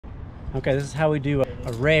Okay, this is how we do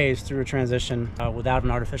a raise through a transition without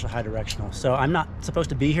an artificial high directional. So I'm not supposed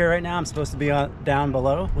to be here right now. I'm supposed to be down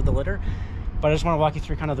below with the litter, but I just want to walk you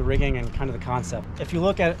through kind of the rigging and kind of the concept. If you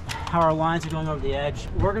look at how our lines are going over the edge,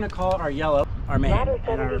 we're going to call it our yellow, our main,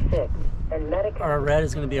 and our red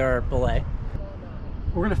is going to be our belay.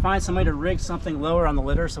 We're going to find some way to rig something lower on the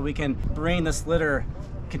litter so we can bring this litter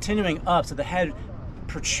continuing up so the head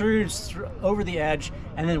protrudes over the edge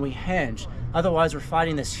and then we hinge. Otherwise, we're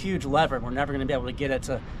fighting this huge lever and we're never going to be able to get it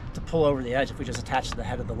to pull over the edge if we just attach to the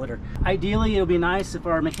head of the litter. Ideally, it would be nice if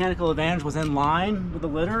our mechanical advantage was in line with the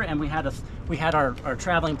litter and we had our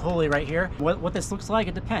traveling pulley right here. What this looks like,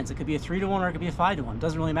 it depends. It could be a 3-to-1 or it could be a 5-to-1. It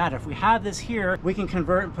doesn't really matter. If we have this here, we can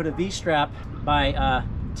convert and put a V-strap by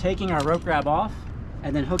taking our rope grab off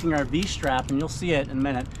and then hooking our V-strap, and you'll see it in a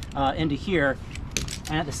minute, into here.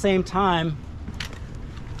 And at the same time,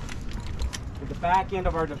 with the back end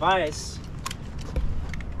of our device,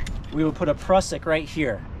 we will put a prusik right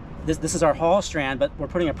here. This is our haul strand, but we're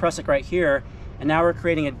putting a prusik right here, and now we're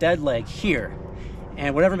creating a dead leg here.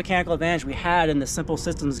 And whatever mechanical advantage we had in the simple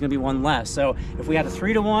system is going to be one less. So if we had a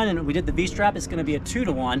 3-to-1 and we did the V-strap, it's going to be a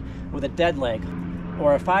 2-to-1 with a dead leg.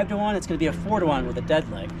 Or a 5-to-1, it's going to be a 4-to-1 with a dead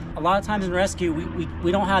leg. A lot of times in rescue,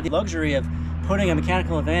 we don't have the luxury of putting a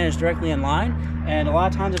mechanical advantage directly in line, and a lot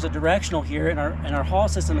of times there's a directional here, and our haul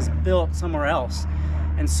system is built somewhere else.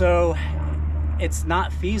 And so it's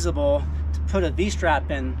not feasible to put a V-strap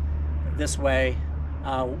in this way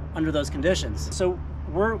under those conditions. So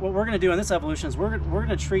what we're going to do in this evolution is we're going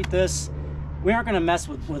to treat this, we aren't going to mess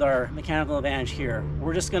with our mechanical advantage here.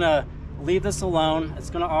 We're just going to leave this alone. It's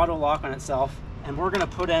going to auto lock on itself, and we're going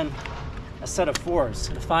to put in a set of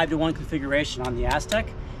 4s, a 5-to-1 configuration on the Aztec,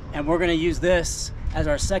 and we're going to use this as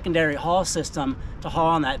our secondary haul system to haul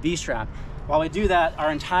on that V-strap. While we do that,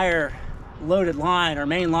 our entire loaded line, our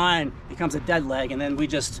main line, becomes a dead leg, and then we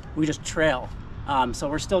just trail. So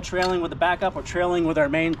we're still trailing with the backup, we're trailing with our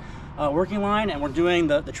main working line, and we're doing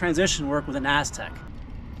the transition work with an Aztec.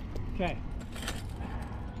 Okay.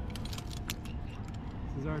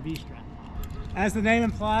 This is our V-strap. As the name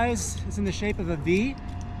implies, it's in the shape of a V.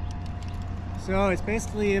 So it's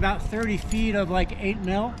basically about 30 feet of like 8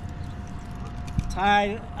 mil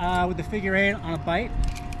tied with the figure 8 on a bight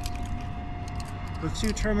with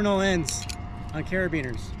 2 terminal ends on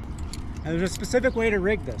carabiners. And there's a specific way to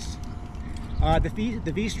rig this.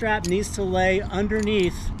 The V-strap needs to lay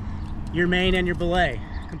underneath your main and your belay,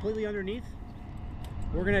 completely underneath.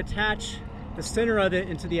 We're going to attach the center of it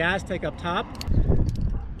into the Aztec up top.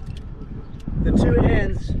 The 2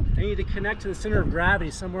 ends, they need to connect to the center of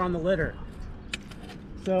gravity somewhere on the litter.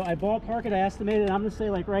 So I ballpark it, I estimated, I'm going to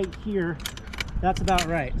say like right here, that's about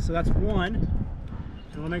right. So that's 1,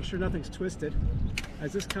 and we'll make sure nothing's twisted.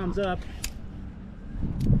 As this comes up,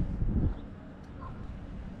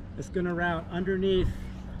 it's going to route underneath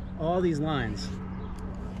all these lines.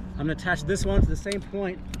 I'm going to attach this one to the same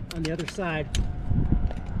point on the other side.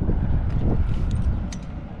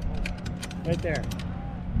 Right there.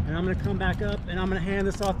 And I'm going to come back up and I'm going to hand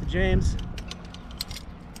this off to James.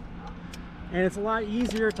 And it's a lot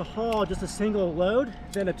easier to haul just a single load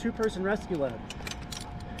than a 2-person rescue load.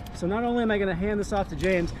 So not only am I going to hand this off to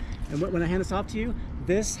James, and when I hand this off to you,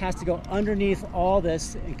 this has to go underneath all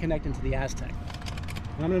this and connect into the Aztec.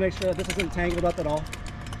 And I'm going to make sure that this isn't tangled up at all.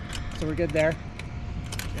 So we're good there.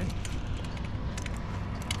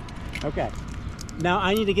 Okay. Now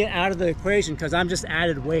I need to get out of the equation because I'm just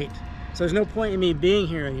added weight. So there's no point in me being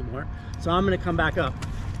here anymore. So I'm going to come back up.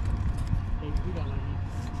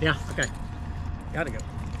 Yeah, okay. Gotta go.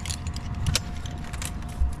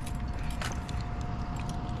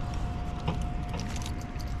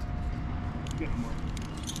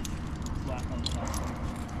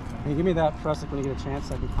 Can you give me that prusik when you get a chance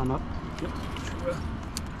so I can climb up? Yep.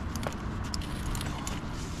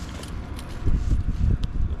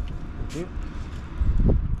 Thank you.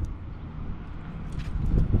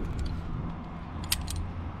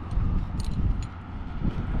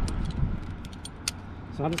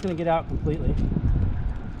 So I'm just going to get out completely.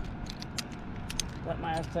 Let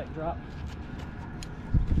my Aztec drop.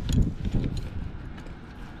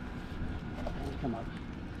 And come up.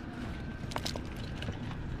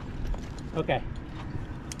 Okay.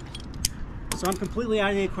 So I'm completely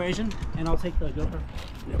out of the equation, and I'll take the GoPro.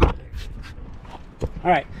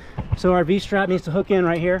 All right. So our V-strap needs to hook in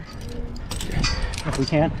right here, if we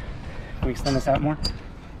can. Can we extend this out more?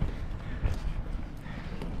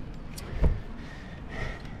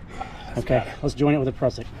 Okay, let's join it with a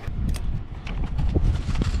prusik.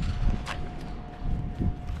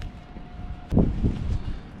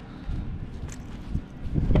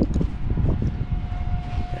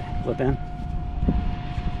 Okay, flip in.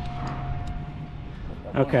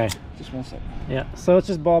 Okay. Just 1 second. Yeah, so it's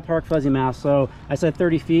just ballpark fuzzy math. So I said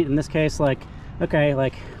 30 feet. In this case, like, okay,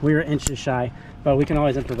 like we were inches shy, but we can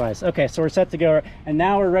always improvise. Okay, so we're set to go. And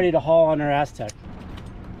now we're ready to haul on our Aztec.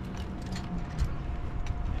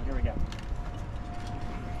 And here we go.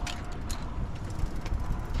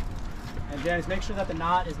 And Dennis, make sure that the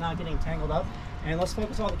knot is not getting tangled up. And let's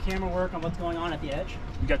focus all the camera work on what's going on at the edge.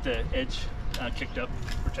 You got the edge kicked up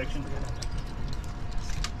protection.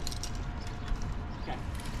 Okay,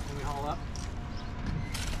 can we haul up?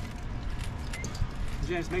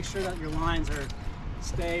 James, make sure that your lines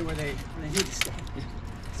stay where they need to stay.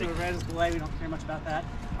 So red is belay, we don't care much about that.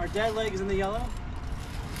 Our dead leg is in the yellow.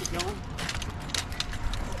 Keep going.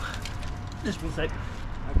 Just 1 sec.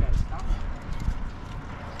 Okay, stop.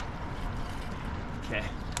 Okay.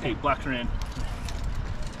 Hey, blocks are in.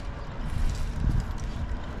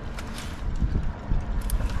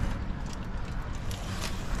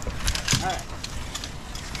 All right.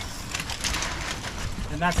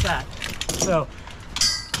 And that's that.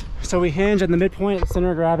 So we hinge at the midpoint,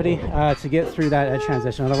 center of gravity, to get through that edge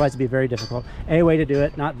transition. Otherwise, it'd be very difficult. A way to do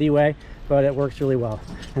it, not the way, but it works really well.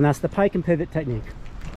 And that's the pike and pivot technique.